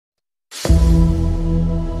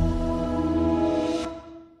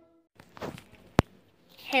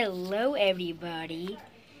Hello everybody,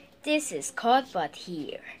 this is Codebot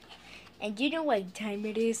here. And you know what time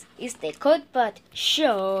it is? It's the Codebot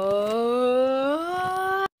show.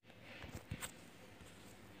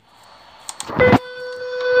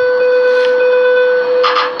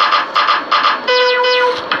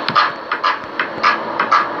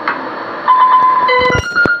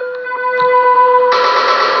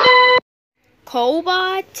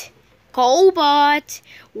 Codebot,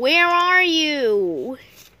 where are you?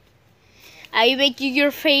 I baked you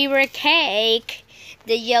your favorite cake,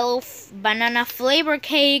 the yellow banana flavor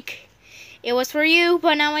cake. It was for you,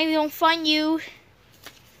 but now I don't find you.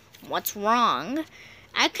 What's wrong?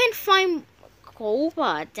 I can't find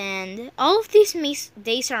Codebot, and all of these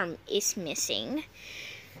days is missing.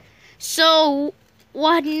 So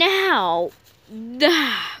what now?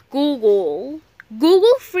 Google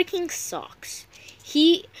freaking sucks.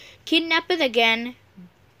 He kidnapped again,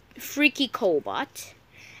 freaky Codebot.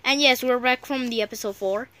 And yes, we're back from the episode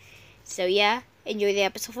 4. So yeah, enjoy the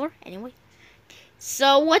episode 4 anyway.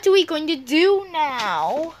 So what are we going to do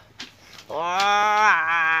now?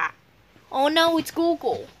 Oh no, it's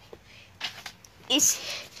Google. Is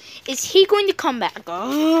he going to come back?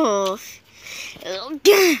 Oh.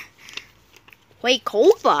 Wait,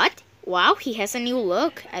 Codebot? Wow, he has a new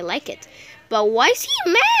look. I like it. But why is he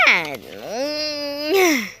mad?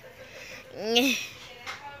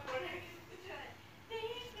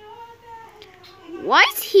 Why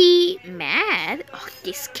is he mad? Oh,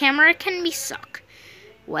 this camera can be suck.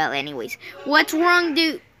 Well, anyways, what's wrong,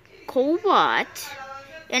 dude? Codebot?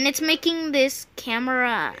 And it's making this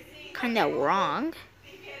camera kind of wrong.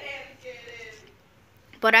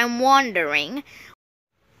 But I'm wondering.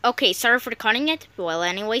 Okay, sorry for cutting it. Well,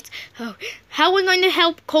 anyways, how are we going to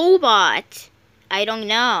help Codebot? I don't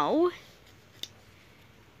know.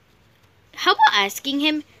 How about asking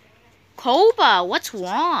him, Codebot, what's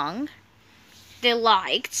wrong? The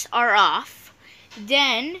lights are off.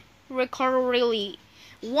 Then Ricardo really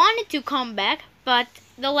wanted to come back, but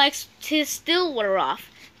the lights still were off.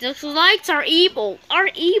 The lights are evil.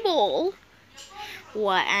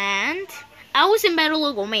 What? And I was in Battle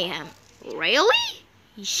of Mayhem. Really?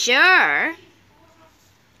 Sure.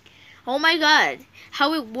 Oh my god,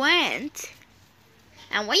 how it went.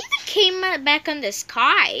 And why it came back on the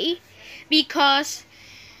sky? Because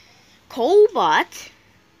Codebot,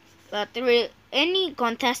 but any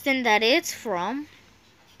contestant that it's from,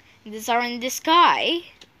 these are in the sky.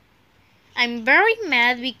 I'm very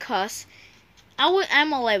mad because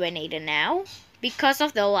I'm eliminated now because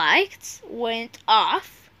of the lights went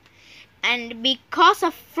off and because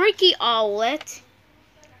of freaky Owlet.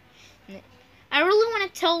 I really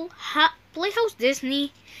want to tell Playhouse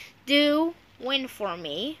Disney do win for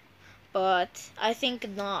me, but I think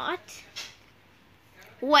not.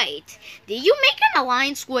 Wait, did you make an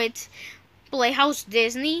alliance with Playhouse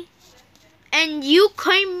Disney? And you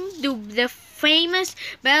came to the famous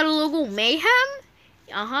Battle of Mayhem?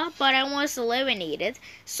 But I was eliminated,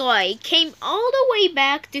 so I came all the way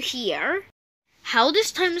back to here. How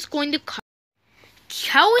this time is going to come?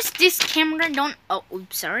 How is this camera done? Oh,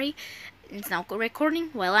 oops, sorry. It's not recording.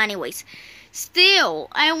 Well, anyways, still,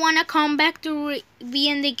 I wanna come back to be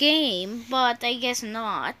in the game, but I guess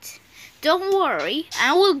not. Don't worry,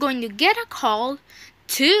 I will going to get a call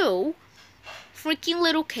to freaking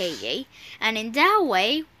little KJ, and in that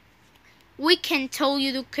way, we can tell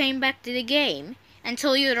you to come back to the game and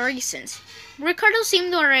tell you the reasons. Ricardo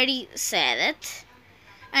seemed to already said it,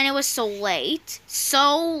 and it was so late.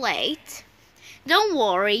 Don't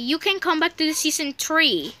worry, you can come back to the season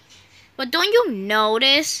 3. But don't you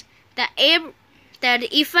notice that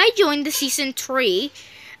if I join the season 3,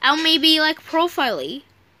 I'll maybe like Profile,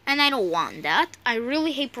 and I don't want that. I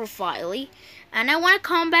really hate Profile, and I want to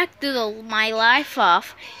come back to my life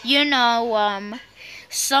of,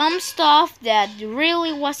 some stuff that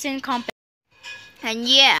really wasn't competitive. And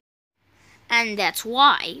yeah, and that's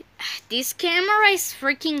why this camera is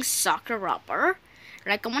freaking sucker rubber.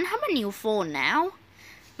 Like, I'm gonna have a new phone now.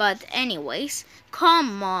 But anyways,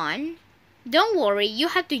 come on. Don't worry, you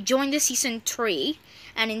have to join the season 3,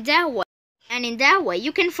 and in that way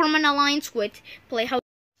you can form an alliance with Playhouse,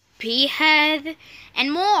 P-Head,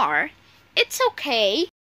 and more. It's okay.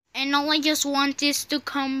 And all I just want is to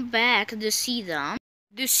come back to see them.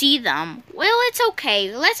 Well, it's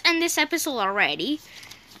okay. Let's end this episode already.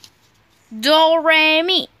 Do re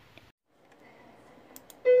mi.